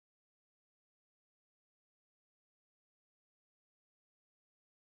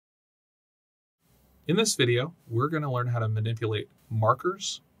In this video, we're going to learn how to manipulate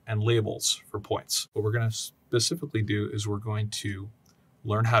markers and labels for points. What we're going to specifically do is we're going to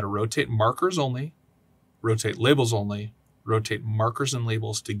learn how to rotate markers only, rotate labels only, rotate markers and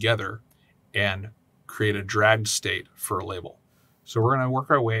labels together, and create a dragged state for a label. So we're going to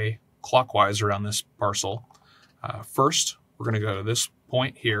work our way clockwise around this parcel. First, we're going to go to this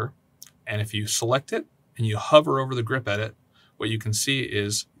point here, and if you select it and you hover over the grip edit, what you can see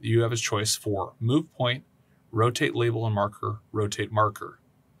is you have a choice for move point, rotate label and marker, rotate marker.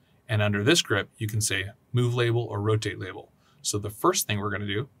 And under this grip, you can say move label or rotate label. So the first thing we're going to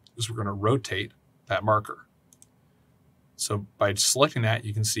do is we're going to rotate that marker. So by selecting that,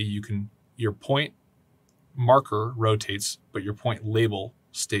 you can see your point marker rotates, but your point label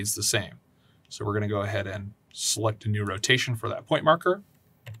stays the same. So we're going to go ahead and select a new rotation for that point marker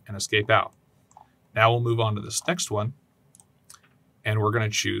and escape out. Now we'll move on to this next one, and we're going to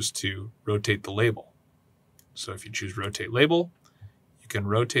choose to rotate the label. So if you choose rotate label, you can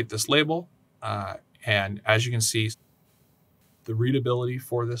rotate this label, and as you can see, the readability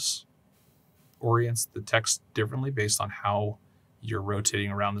for this orients the text differently based on how you're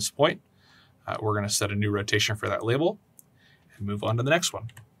rotating around this point. We're going to set a new rotation for that label and move on to the next one.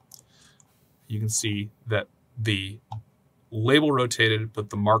 You can see that the label rotated,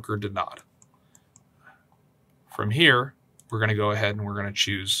 but the marker did not. From here, we're going to go ahead and we're going to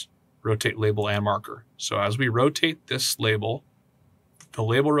choose rotate label and marker. So as we rotate this label, the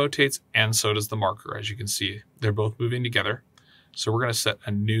label rotates and so does the marker. As you can see, they're both moving together. So we're going to set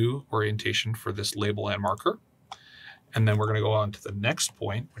a new orientation for this label and marker. And then we're going to go on to the next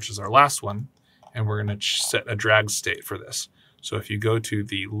point, which is our last one, and we're going to set a drag state for this. So if you go to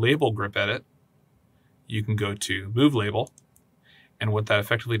the label grip edit, you can go to move label. And what that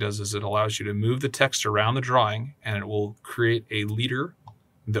effectively does is it allows you to move the text around the drawing, and it will create a leader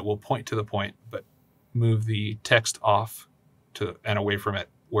that will point to the point, but move the text off to and away from it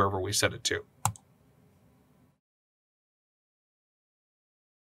wherever we set it to.